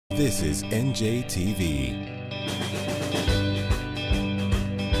This is NJTV.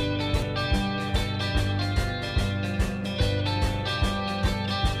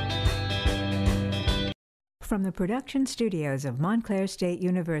 From the production studios of Montclair State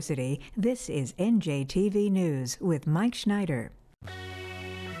University, this is NJTV News with Mike Schneider.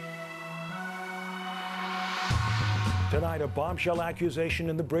 Tonight, a bombshell accusation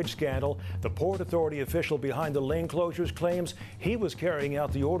in the bridge scandal. The Port Authority official behind the lane closures claims he was carrying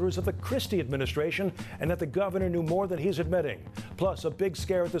out the orders of the Christie administration and that the governor knew more than he's admitting. Plus, a big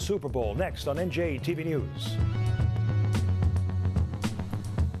scare at the Super Bowl. Next on NJTV News.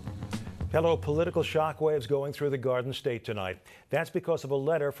 Hello, political shockwaves going through the Garden State tonight. That's because of a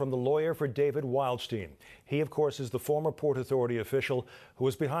letter from the lawyer for David Wildstein. He, of course, is the former Port Authority official who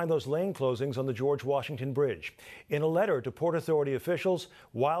was behind those lane closings on the George Washington Bridge. In a letter to Port Authority officials,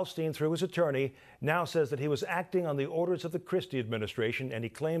 Wildstein, through his attorney, now says that he was acting on the orders of the Christie administration, and he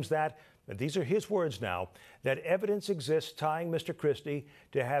claims that, and these are his words now, that evidence exists tying Mr. Christie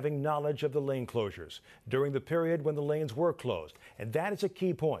to having knowledge of the lane closures during the period when the lanes were closed. And that is a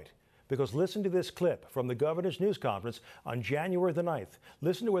key point. Because listen to this clip from the governor's news conference on January the 9th.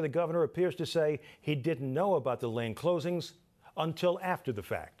 Listen to where the governor appears to say he didn't know about the lane closings until after the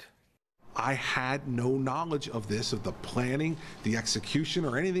fact. I had no knowledge of this, of the planning, the execution,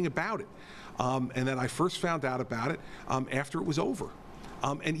 or anything about it. And then I first found out about it after it was over.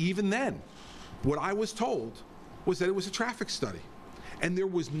 And even then, what I was told was that it was a traffic study. And there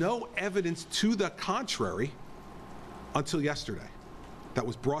was no evidence to the contrary until yesterday. That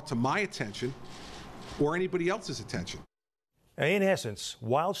was brought to my attention or anybody else's attention. In essence,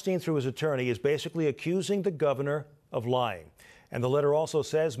 Wildstein, through his attorney, is basically accusing the governor of lying. And the letter also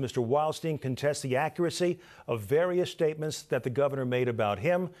says Mr. Wildstein contests the accuracy of various statements that the governor made about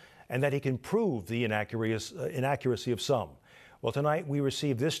him and that he can prove the inaccuracy of some. Well, tonight we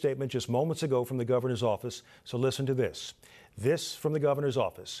received this statement just moments ago from the governor's office, so listen to this. This from the governor's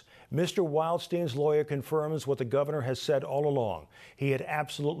office. Mr. Wildstein's lawyer confirms what the governor has said all along. He had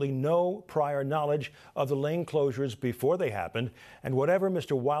absolutely no prior knowledge of the lane closures before they happened, and whatever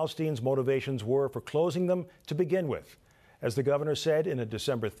Mr. Wildstein's motivations were for closing them to begin with. As the governor said in a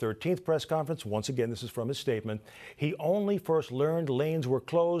December 13th press conference, once again, this is from his statement, he only first learned lanes were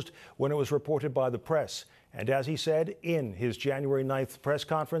closed when it was reported by the press. And as he said in his January 9th press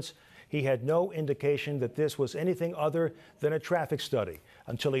conference, he had no indication that this was anything other than a traffic study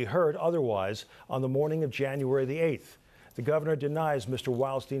until he heard otherwise on the morning of January the 8th. The governor denies Mr.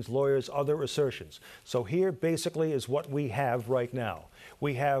 Wildstein's lawyer's other assertions. So here basically is what we have right now.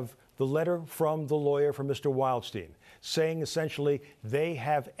 We have the letter from the lawyer for Mr. Wildstein saying essentially they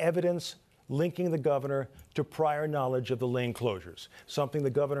have evidence linking the governor to prior knowledge of the lane closures, something the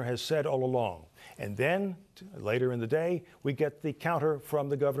governor has said all along. And then, later in the day, we get the counter from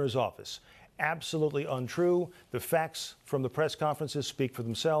the governor's office. Absolutely untrue. The facts from the press conferences speak for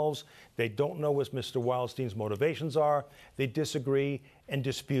themselves. They don't know what Mr. Wildstein's motivations are. They disagree and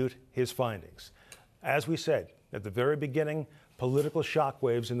dispute his findings. As we said at the very beginning, political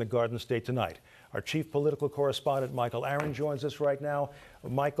shockwaves in the Garden State tonight. Our chief political correspondent, Michael Aaron, joins us right now.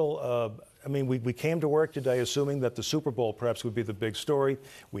 Michael, we came to work today assuming that the Super Bowl perhaps would be the big story.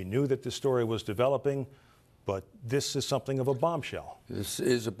 We knew that this story was developing, but this is something of a bombshell. This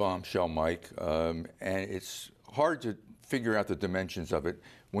is a bombshell, Mike, and it's hard to figure out the dimensions of it.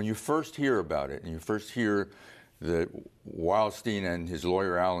 When you first hear about it, and you first hear that Wildstein and his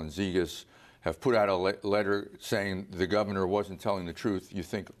lawyer, Alan Zegas, have put out a letter saying the governor wasn't telling the truth, you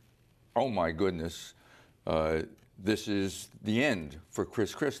think, oh my goodness, this is the end for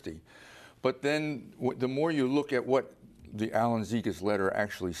Chris Christie. But then the more you look at what the Alan Zegas letter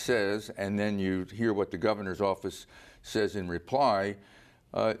actually says, and then you hear what the governor's office says in reply,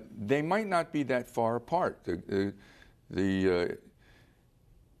 they might not be that far apart.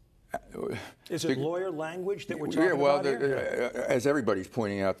 Is it lawyer language that we're talking about here? As everybody's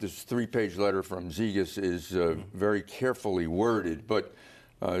pointing out, this three-page letter from Zegas is very carefully worded, but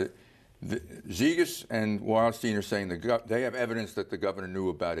Zegas and Wildstein are saying they have evidence that the governor knew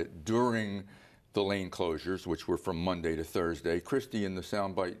about it during the lane closures, which were from Monday to Thursday. Christie, in the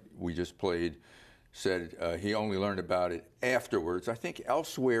soundbite we just played, said he only learned about it afterwards. I think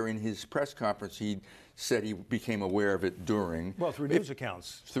elsewhere in his press conference he said he became aware of it during. Well, through news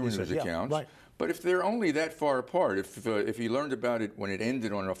accounts. Through news accounts. Yeah, right. But if they're only that far apart, if he learned about it when it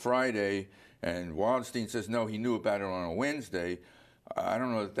ended on a Friday and Wildstein says, no, he knew about it on a Wednesday, I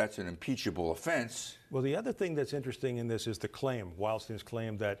don't know that that's an impeachable offense. Well, the other thing that's interesting in this is the claim, Wildstein's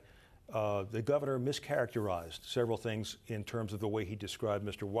claim that the governor mischaracterized several things in terms of the way he described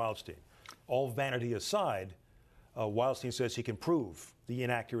Mr. Wildstein. All vanity aside, Wildstein says he can prove the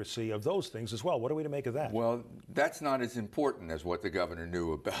inaccuracy of those things as well. What are we to make of that? Well, that's not as important as what the governor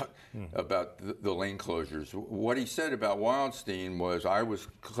knew about the lane closures. What he said about Wildstein was, I was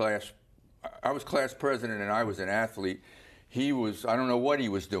class president and I was an athlete. He was, I don't know what he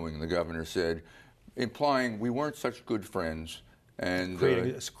was doing, the governor said, implying we weren't such good friends. And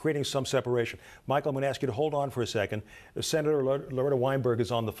creating some separation. Michael, I'm going to ask you to hold on for a second. Senator Loretta Weinberg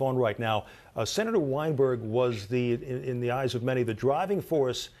is on the phone right now. Senator Weinberg was in the eyes of many, the driving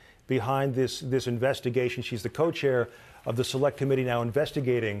force behind this investigation. She's the co-chair of the Select Committee now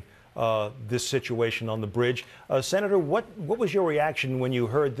investigating this situation on the bridge. Senator, what was your reaction when you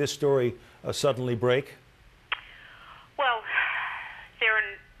heard this story suddenly break? Well, there are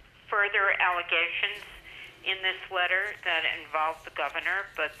further allegations in this letter that involve the governor,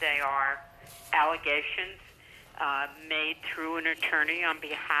 but they are allegations made through an attorney on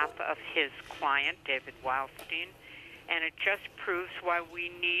behalf of his client, David Wildstein, and it just proves why we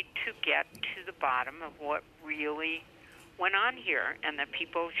need to get to the bottom of what really went on here, and that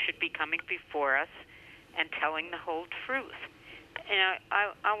people should be coming before us and telling the whole truth. And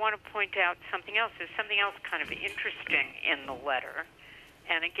I want to point out something else. There's something else kind of interesting in the letter,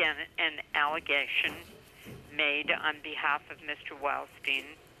 and again, an allegation made on behalf of Mr. Wildstein,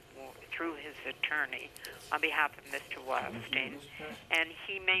 through his attorney, on behalf of Mr. Wildstein. And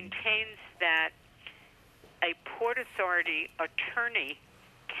he maintains that a Port Authority attorney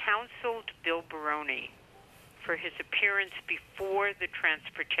counseled Bill Baroni for his appearance before the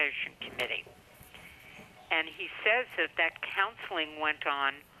Transportation Committee. And he says that counseling went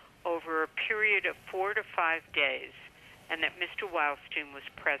on over a period of 4 to 5 days, and that Mr. Wildstein was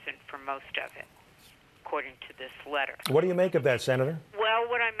present for most of it, according to this letter. What do you make of that, Senator? Well,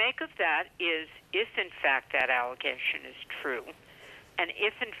 what I make of that is, if in fact that allegation is true, and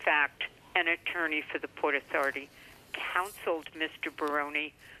if in fact an attorney for the Port Authority counseled Mr.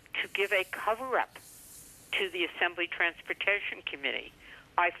 Baroni to give a cover-up to the Assembly Transportation Committee,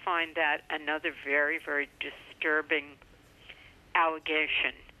 I find that another very, very disturbing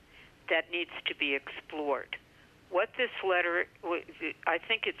allegation that needs to be explored. What this letter, I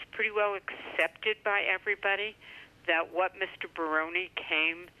think it's pretty well accepted by everybody, that what Mr. Baroni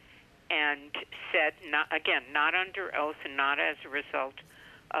came and said, not under oath and not as a result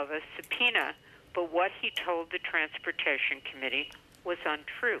of a subpoena, but what he told the Transportation Committee was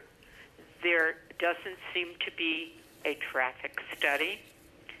untrue. There doesn't seem to be a traffic study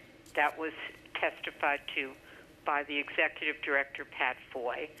that was testified to by the Executive Director, Pat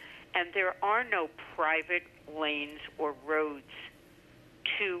Foy, and there are no private lanes or roads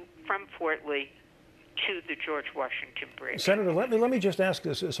from Fort Lee to the George Washington Bridge. Senator, let me just ask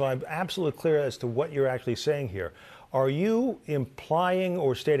this so I'm absolutely clear as to what you're actually saying here. Are you implying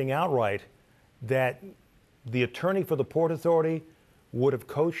or stating outright that the attorney for the Port Authority would have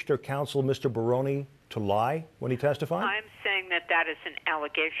coached or counseled Mr. Baroni to lie when he testified? I'm saying that is an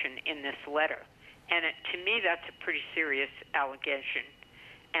allegation in this letter. And to me, that's a pretty serious allegation.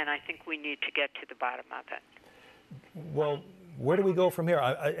 And I think we need to get to the bottom of it. Well, where do we go from here?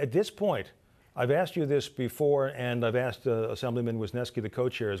 At this point, I've asked you this before, and I've asked Assemblyman Wisniewski, the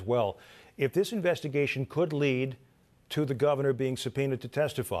co-chair, as well. If this investigation could lead to the governor being subpoenaed to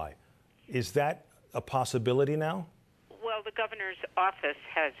testify, is that a possibility now? Well, the governor's office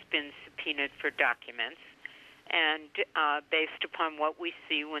has been subpoenaed for documents, and based upon what we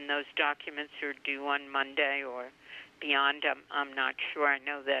see when those documents are due on Monday or beyond, I'm not sure. I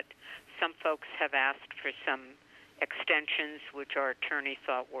know that some folks have asked for some extensions, which our attorney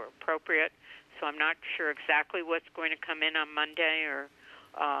thought were appropriate. So I'm not sure exactly what's going to come in on Monday or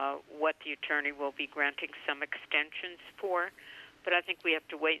what the attorney will be granting some extensions for. But I think we have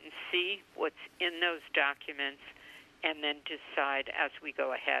to wait and see what's in those documents and then decide as we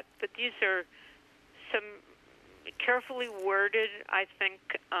go ahead. But these are some carefully worded, I think,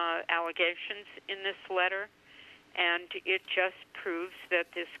 allegations in this letter, and it just proves that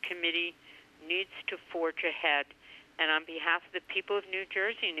this committee needs to forge ahead, and on behalf of the people of New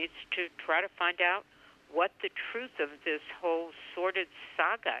Jersey, needs to try to find out what the truth of this whole sordid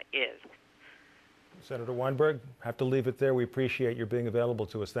saga is. Senator Weinberg, have to leave it there. We appreciate your being available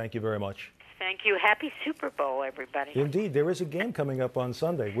to us. Thank you very much. Thank you. Happy Super Bowl, everybody. Indeed. There is a game coming up on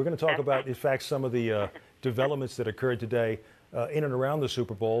Sunday. We're going to talk about, in fact, some of the developments that occurred today in and around the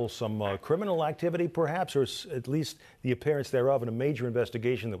Super Bowl, some criminal activity perhaps, or at least the appearance thereof in a major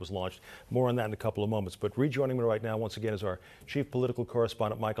investigation that was launched. More on that in a couple of moments. But rejoining me right now, once again, is our chief political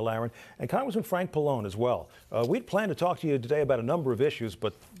correspondent, Michael Aaron, and Congressman Frank Pallone as well. We'd planned to talk to you today about a number of issues,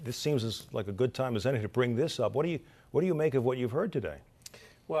 but this seems like a good time as any to bring this up. What do you make of what you've heard today?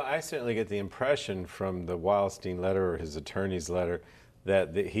 Well, I certainly get the impression from the Wildstein letter or his attorney's letter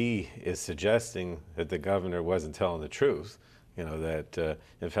that he is suggesting that the governor wasn't telling the truth. That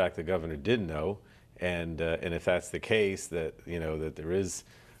in fact the governor did know, and if that's the case, that that there is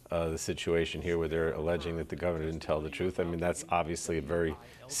the situation here where they're alleging that the governor didn't tell the truth. I mean, that's obviously a very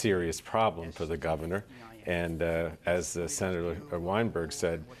serious problem for the governor. And as Senator Weinberg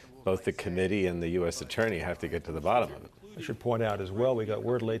said, both the committee and the U.S. attorney have to get to the bottom of it. I should point out as well, we got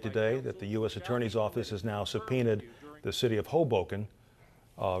word late today that the U.S. Attorney's Office has now subpoenaed the city of Hoboken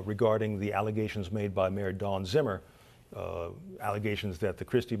regarding the allegations made by Mayor Dawn Zimmer, allegations that the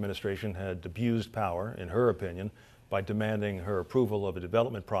Christie administration had abused power, in her opinion, by demanding her approval of a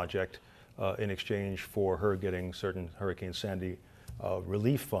development project in exchange for her getting certain Hurricane Sandy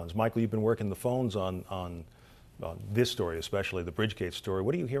relief funds. Michael, you've been working the phones on this story, especially the Bridgegate story.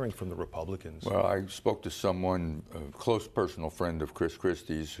 What are you hearing from the Republicans? Well, I spoke to someone, a close personal friend of Chris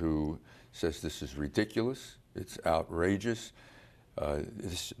Christie's, who says this is ridiculous, it's outrageous.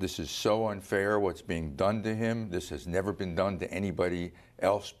 This is so unfair what's being done to him. This has never been done to anybody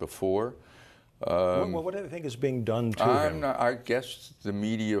else before. What do you think is being done to him? I guess the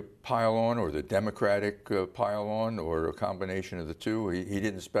media pile on, or the Democratic pile on, or a combination of the two. He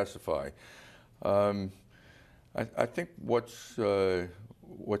didn't specify. I think what's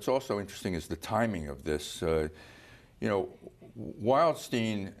also interesting is the timing of this.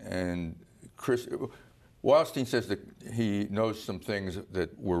 Wildstein and Wildstein says that he knows some things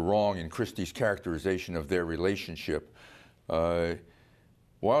that were wrong in Christie's characterization of their relationship.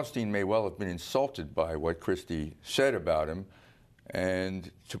 Wildstein may well have been insulted by what Christie said about him, and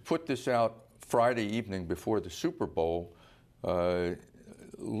to put this out Friday evening before the Super Bowl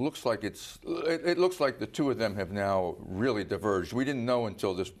looks like it looks like the two of them have now really diverged. We didn't know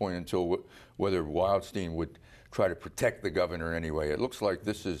until this point whether Wildstein would try to protect the governor anyway. It looks like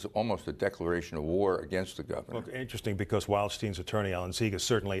this is almost a declaration of war against the governor. Look, interesting, because Wildstein's attorney, Alan Zegas,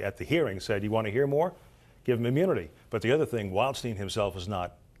 certainly at the hearing said, you want to hear more? Give him immunity. But the other thing, Wildstein himself is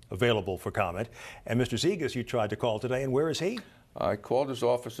not available for comment. And Mr. Zegas, you tried to call today, and where is he? I called his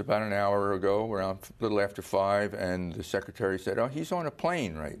office about an hour ago, around a little after 5, and the secretary said, oh, he's on a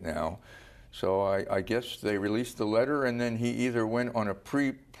plane right now. So I guess they released the letter, and then he either went on a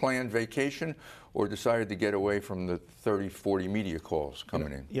pre-planned vacation or decided to get away from the 30, 40 media calls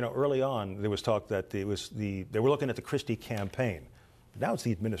coming in. Early on, there was talk that they were looking at the Christie campaign. Now it's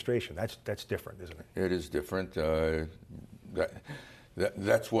the administration. That's different, isn't it? It is different.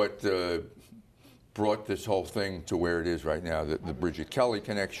 That's what brought this whole thing to where it is right now. The Bridget Kelly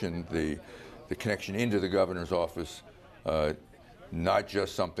connection, the connection into the governor's office, not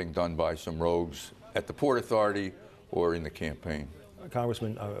just something done by some rogues at the Port Authority or in the campaign.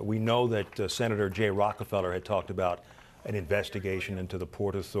 Congressman, we know that Senator Jay Rockefeller had talked about an investigation into the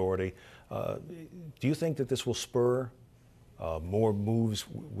Port Authority. Do you think that this will spur more moves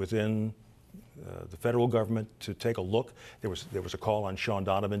within the federal government to take a look? There was a call on Sean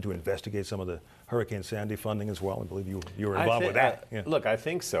Donovan to investigate some of the Hurricane Sandy funding as well. I believe you were involved with that. Yeah. Look, I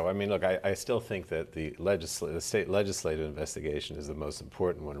think so. I mean, look, I still think that the state legislative investigation is the most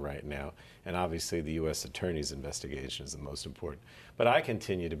important one right now, and obviously the U.S. Attorney's investigation is the most important. But I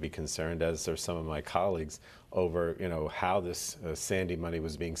continue to be concerned, as are some of my colleagues, over how this Sandy money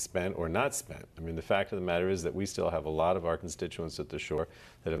was being spent or not spent. I mean, the fact of the matter is that we still have a lot of our constituents at the shore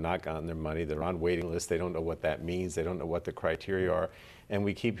that have not gotten their money. They're on waiting lists. They don't know what that means. They don't know what the criteria are. And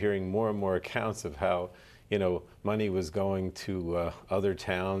we keep hearing more and more accounts of how, money was going to other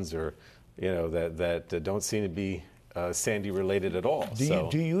towns or, that don't seem to be Sandy related at all.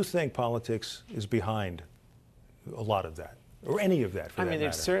 Do you think politics is behind a lot of that? Or any of that, for that matter?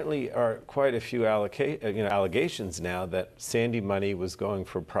 There certainly are quite a few allegations now that Sandy money was going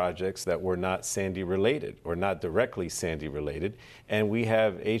for projects that were not Sandy related or not directly Sandy related. And we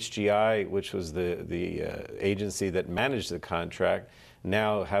have HGI, which was the agency that managed the contract,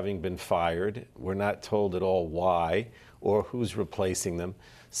 now having been fired. We're not told at all why or who's replacing them.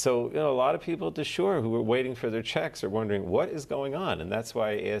 So a lot of people at the shore who were waiting for their checks are wondering what is going on. And that's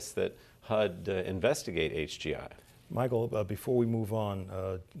why I asked that HUD investigate HGI. Michael, before we move on,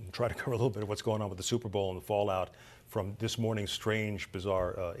 try to cover a little bit of what's going on with the Super Bowl and the fallout from this morning's strange,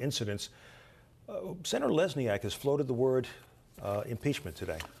 bizarre incidents. Senator Lesniak has floated the word impeachment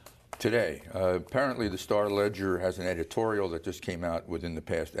today. Today. Apparently the Star-Ledger has an editorial that just came out within the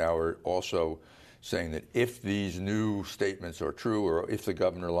past hour also saying that if these new statements are true or if the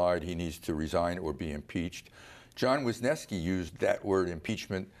governor lied, he needs to resign or be impeached. John Wisniewski used that word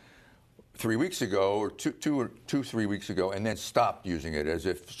impeachment 3 weeks ago, or 3 weeks ago, and then stopped using it as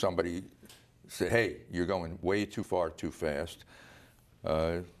if somebody said, hey, you're going way too far too fast.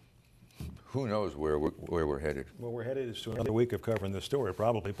 who knows where we're headed. Well, we're headed to another week of covering this story,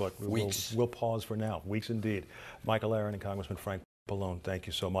 probably, but we'll pause for now. Weeks indeed. Michael Aaron and Congressman Frank Pallone, thank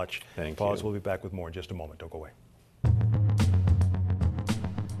you so much. Thank Pause. you. We'll be back with more in just a moment. Don't go away.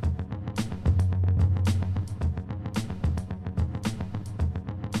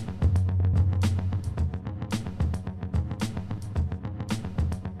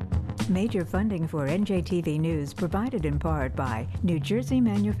 Major funding for NJTV News provided in part by New Jersey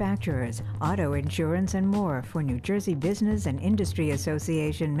Manufacturers, Auto Insurance and more for New Jersey Business and Industry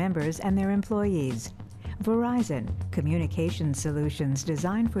Association members and their employees. Verizon, communication solutions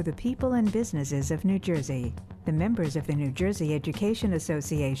designed for the people and businesses of New Jersey. The members of the New Jersey Education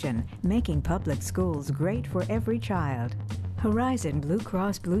Association, making public schools great for every child. Horizon Blue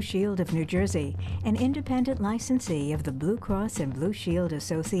Cross Blue Shield of New Jersey, an independent licensee of the Blue Cross and Blue Shield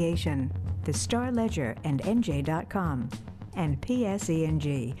Association, the Star Ledger and NJ.com, and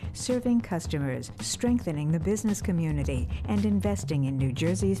PSE&G, serving customers, strengthening the business community, and investing in New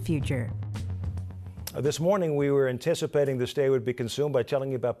Jersey's future. This morning, we were anticipating this day would be consumed by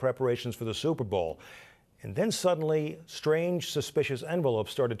telling you about preparations for the Super Bowl. And then suddenly, strange, suspicious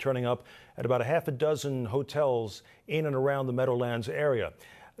envelopes started turning up at about a half a dozen hotels in and around the Meadowlands area.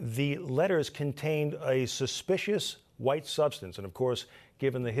 The letters contained a suspicious white substance. And of course,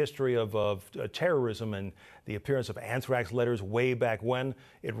 given the history of terrorism and the appearance of anthrax letters way back when,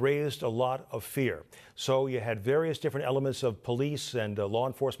 it raised a lot of fear. So you had various different elements of police and law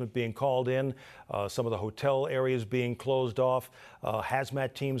enforcement being called in, some of the hotel areas being closed off,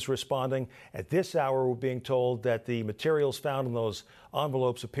 hazmat teams responding. At this hour, we're being told that the materials found in those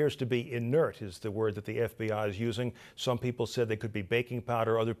envelopes appears to be inert, is the word that the FBI is using. Some people said they could be baking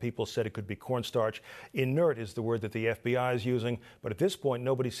powder. Other people said it could be cornstarch. Inert is the word that the FBI is using. But at this point,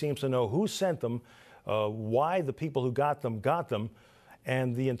 nobody seems to know who sent them, why the people who got them,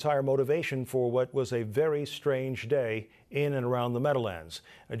 and the entire motivation for what was a very strange day in and around the Meadowlands.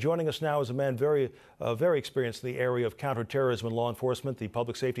 Joining us now is a man very experienced in the area of counterterrorism and law enforcement, the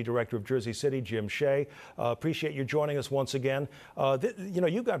Public Safety Director of Jersey City, Jim Shea. Appreciate you joining us once again.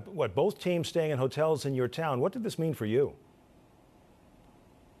 You've got, both teams staying in hotels in your town. What did this mean for you?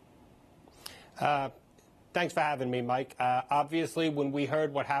 Thanks for having me, Mike. Obviously, when we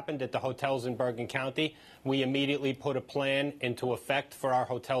heard what happened at the hotels in Bergen County, we immediately put a plan into effect for our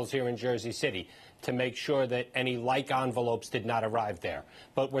hotels here in Jersey City to make sure that any like envelopes did not arrive there.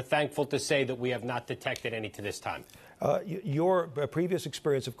 But we're thankful to say that we have not detected any to this time. Your previous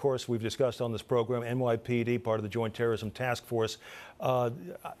experience, of course, we've discussed on this program, NYPD, part of the Joint Terrorism Task Force.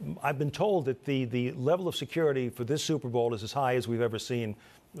 I've been told that the level of security for this Super Bowl is as high as we've ever seen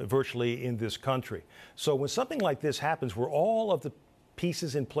virtually in this country. So when something like this happens, were all of the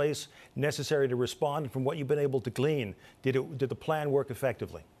pieces in place necessary to respond? And from what you've been able to glean, did the plan work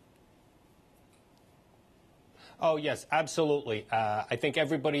effectively? Oh, yes, absolutely. I think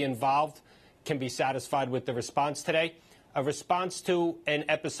everybody involved can be satisfied with the response today. A response to an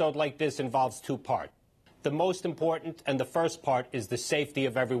episode like this involves two parts. The most important and the first part is the safety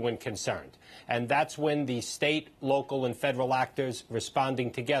of everyone concerned. And that's when the state, local, and federal actors responding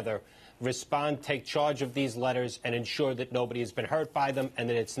together take charge of these letters and ensure that nobody has been hurt by them and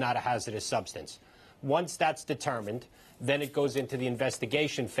that it's not a hazardous substance. Once that's determined, then it goes into the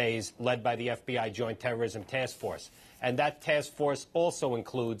investigation phase led by the FBI Joint Terrorism Task Force. And that task force also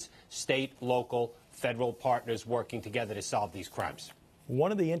includes state, local, federal partners working together to solve these crimes.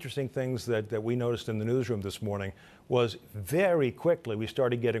 One of the interesting things that we noticed in the newsroom this morning was very quickly we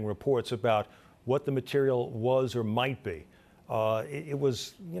started getting reports about what the material was or might be. It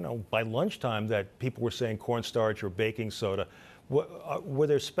was, by lunchtime that people were saying cornstarch or baking soda. Were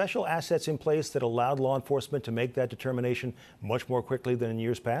there special assets in place that allowed law enforcement to make that determination much more quickly than in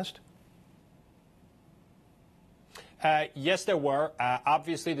years past? Yes, there were.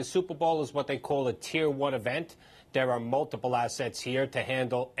 Obviously, the Super Bowl is what they call a Tier 1 event. There are multiple assets here to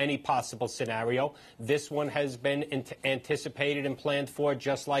handle any possible scenario. This one has been anticipated and planned for,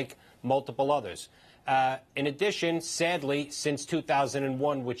 just like multiple others. In addition, sadly, since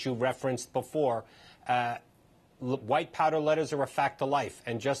 2001, which you referenced before, white powder letters are a fact of life,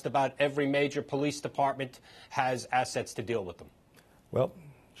 and just about every major police department has assets to deal with them. Well,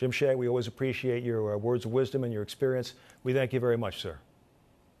 Jim Shea, we always appreciate your words of wisdom and your experience. We thank you very much, sir.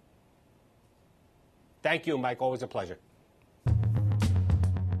 Thank you, Mike. Always a pleasure.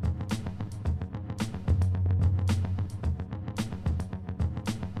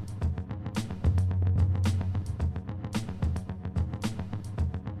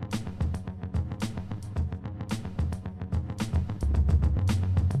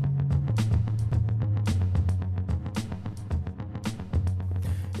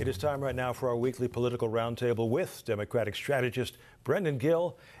 It is time right now for our weekly political roundtable with Democratic strategist Brendan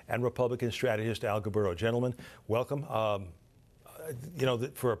Gill and Republican strategist Al Gaburo. Gentlemen, welcome.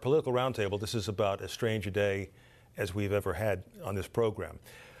 For a political roundtable, this is about as strange a day as we've ever had on this program.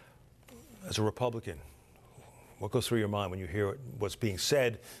 As a Republican, what goes through your mind when you hear what's being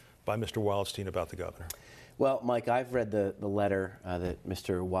said by Mr. Wildstein about the governor? Well, Mike, I've read the letter that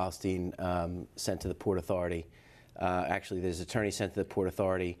Mr. Wildstein sent to the Port Authority. Actually, his attorney sent to the Port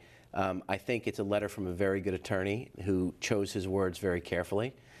Authority. I think it's a letter from a very good attorney who chose his words very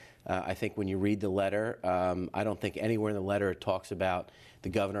carefully. I think when you read the letter, I don't think anywhere in the letter it talks about the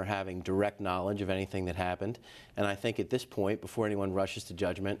governor having direct knowledge of anything that happened. And I think at this point, before anyone rushes to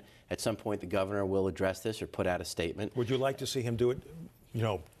judgment, at some point the governor will address this or put out a statement. Would you like to see him do it,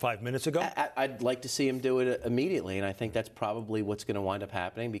 5 minutes ago? I'd like to see him do it immediately, and I think that's probably what's going to wind up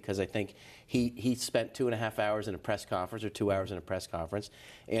happening, because I think he spent 2.5 hours in a press conference, or 2 hours in a press conference,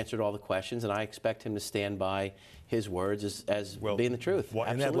 answered all the questions, and I expect him to stand by his words as being the truth.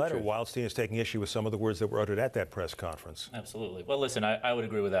 In that letter, Wildstein is taking issue with some of the words that were uttered at that press conference. Absolutely. Well, listen, I would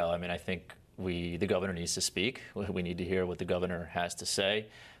agree with Al. I mean, I think the governor needs to speak. We need to hear what the governor has to say.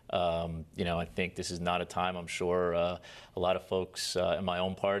 I think this is not a time, I'm sure a lot of folks in my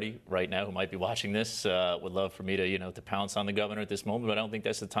own party right now who might be watching this would love for me to pounce on the governor at this moment, but I don't think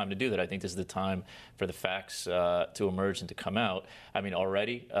that's the time to do that. I think this is the time for the facts to emerge and to come out. I mean,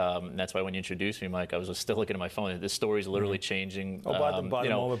 already, and that's why when you introduced me, Mike, I was still looking at my phone. This story is literally changing. By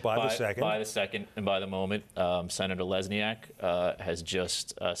the second. By the second and by the moment. Senator Lesniak has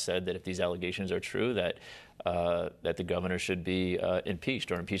just said that if these allegations are true, that the governor should be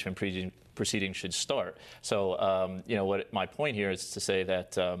impeached, or impeachment proceedings should start. So, what my point here is to say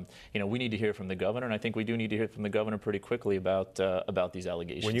that we need to hear from the governor, and I think we do need to hear from the governor pretty quickly about these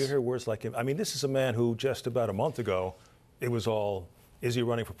allegations. When you hear words like him, I mean, this is a man who just about a month ago, it was all, is he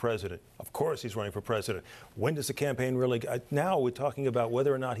running for president? Of course he's running for president. When does the campaign really? Now we're talking about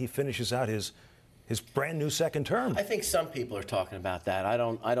whether or not he finishes out his brand new second term. I think some people are talking about that. I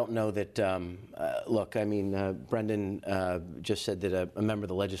don't know that. Look, I mean, Brendan just said that a member of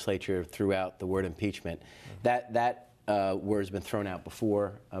the legislature threw out the word impeachment. That word has been thrown out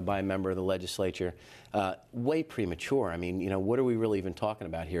before by a member of the legislature. Way premature. I mean, what are we really even talking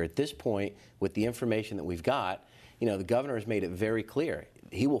about here? At this point, with the information that we've got, the governor has made it very clear.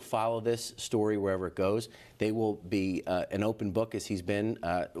 He will follow this story wherever it goes. They will be an open book, as he's been.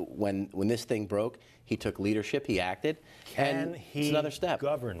 When this thing broke, he took leadership, he acted, and it's another step.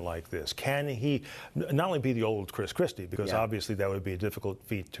 Govern like this? Can he not only be the old Christie, because obviously that would be a difficult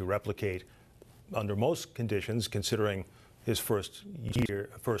feat to replicate under most conditions, considering his first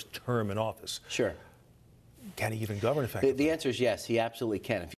term in office. Sure. Can he even govern effectively? The answer is yes, he absolutely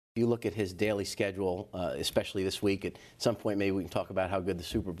can. If you look at his daily schedule, especially this week, at some point maybe we can talk about how good the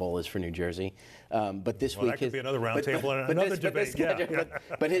Super Bowl is for New Jersey. But this week, that could be another roundtable and another debate.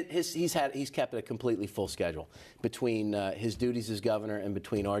 But he's kept a completely full schedule between his duties as governor and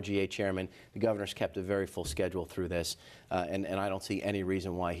between RGA chairman. The governor's kept a very full schedule through this, and I don't see any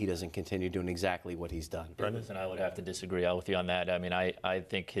reason why he doesn't continue doing exactly what he's done. Listen, I would have to disagree with you on that. I mean, I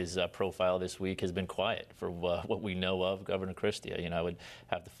think his profile this week has been quiet for what we know of Governor Christie. I would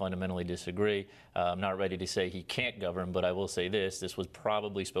have to fundamentally disagree. I'm not ready to say he can't govern, but I will say this was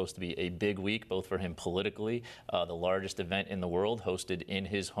probably supposed to be a big week, both for him politically, the largest event in the world hosted in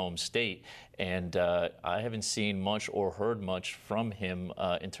his home state, and I haven't seen much or heard much from him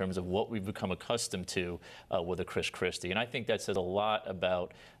in terms of what we've become accustomed to with a Christie. And I think that says a lot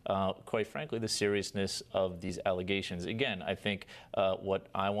about, quite frankly, the seriousness of these allegations. Again, I think what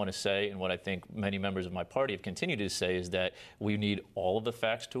I want to say, and what I think many members of my party have continued to say, is that we need all of the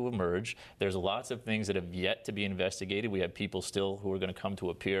facts to emerge. There's lots of things that have yet to be investigated. We have people still who are going to come to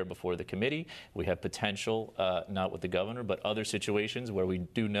appear before the committee. We have potential, not with the governor, but other situations where we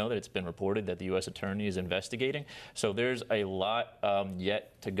do know that it's been reported that the U.S. Attorney is investigating. So there's a lot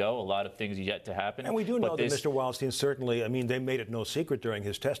yet to go, a lot of things yet to happen. And we do know that Mr. Wildstein certainly, I mean, they made it no secret during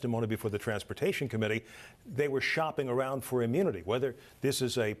his testimony before the Transportation Committee, they were shopping around for immunity. Whether this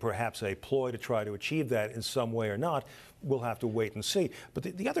is perhaps a ploy to try to achieve that in some way or not, we'll have to wait and see. But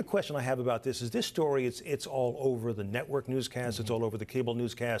the other question I have about this is this story, it's all over the network newscasts, it's all over the cable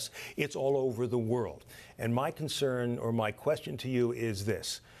newscasts, it's all over the world. And my concern or my question to you is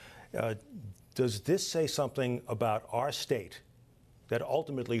this. Does this say something about our state that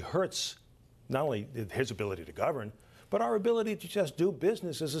ultimately hurts not only his ability to govern, but our ability to just do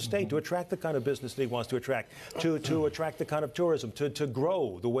business as a state, to attract the kind of business that he wants to attract, to attract the kind of tourism, to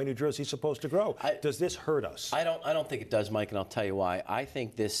grow the way New Jersey is supposed to grow? Does this hurt us? I don't think it does, Mike, and I'll tell you why. I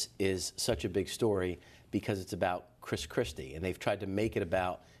think this is such a big story because it's about Chris Christie, and they've tried to make it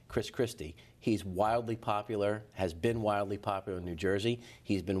about Chris Christie. He's wildly popular, has been wildly popular in New Jersey.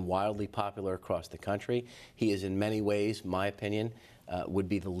 He's been wildly popular across the country. He is in many ways, my opinion, would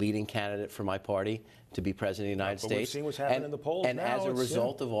be the leading candidate for my party to be president of the United States. We've seen what's happening in the polls and now. As a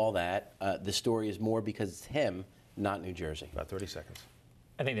result of all that, the story is more because it's him, not New Jersey. About 30 seconds.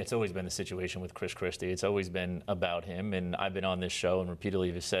 I think that's always been the situation with Chris Christie. It's always been about him, and I've been on this show and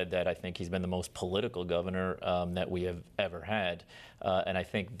repeatedly have said that I think he's been the most political governor that we have ever had, and I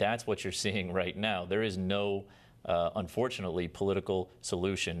think that's what you're seeing right now. There is no, unfortunately, political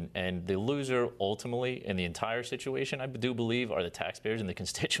solution, and the loser ultimately in the entire situation, I do believe, are the taxpayers and the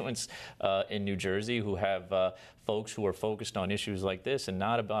constituents in New Jersey who have folks who are focused on issues like this and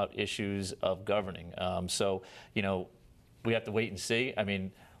not about issues of governing. So, you know, we have to wait and see. I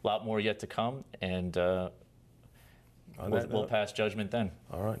mean, a lot more yet to come, and we'll pass judgment then.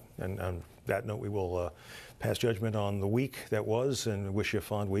 All right. And on that note, we will pass judgment on the week that was, and wish you a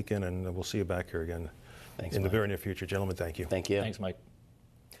fond weekend, and we'll see you back here again in the very near future. Gentlemen, thank you. Thank you. Thanks, Mike.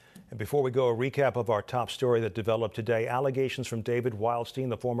 And before we go, a recap of our top story that developed today. Allegations from David Wildstein,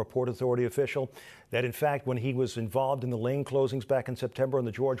 the former Port Authority official, that in fact, when he was involved in the lane closings back in September on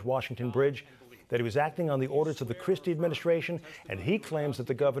the George Washington Bridge, that he was acting on the orders of the Christie administration, and he claims that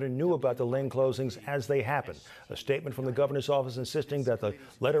the governor knew about the lane closings as they happened. A statement from the governor's office insisting that the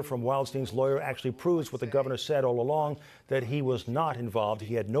letter from Wildstein's lawyer actually proves what the governor said all along, that he was not involved,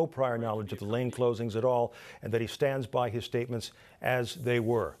 he had no prior knowledge of the lane closings at all, and that he stands by his statements as they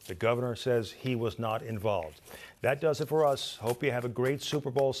were. The governor says he was not involved. That does it for us. Hope you have a great Super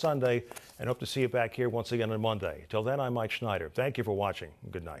Bowl Sunday, and hope to see you back here once again on Monday. Till then, I'm Mike Schneider. Thank you for watching.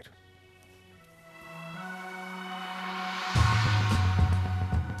 Good night.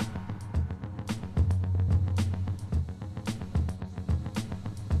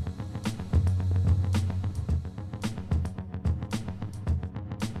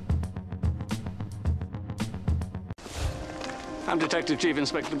 I'm Detective Chief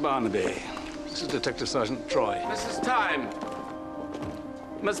Inspector Barnaby. This is Detective Sergeant Troy. Mrs. Time.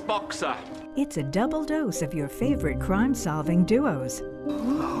 Miss Boxer. It's a double dose of your favorite crime-solving duos.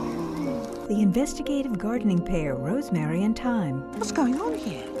 The investigative gardening pair, Rosemary and Thyme. What's going on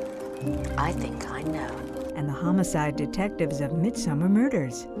here? I think I know. And the homicide detectives of Midsummer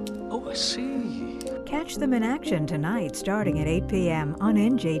Murders. Oh, I see. Catch them in action tonight starting at 8 p.m. on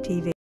NJTV.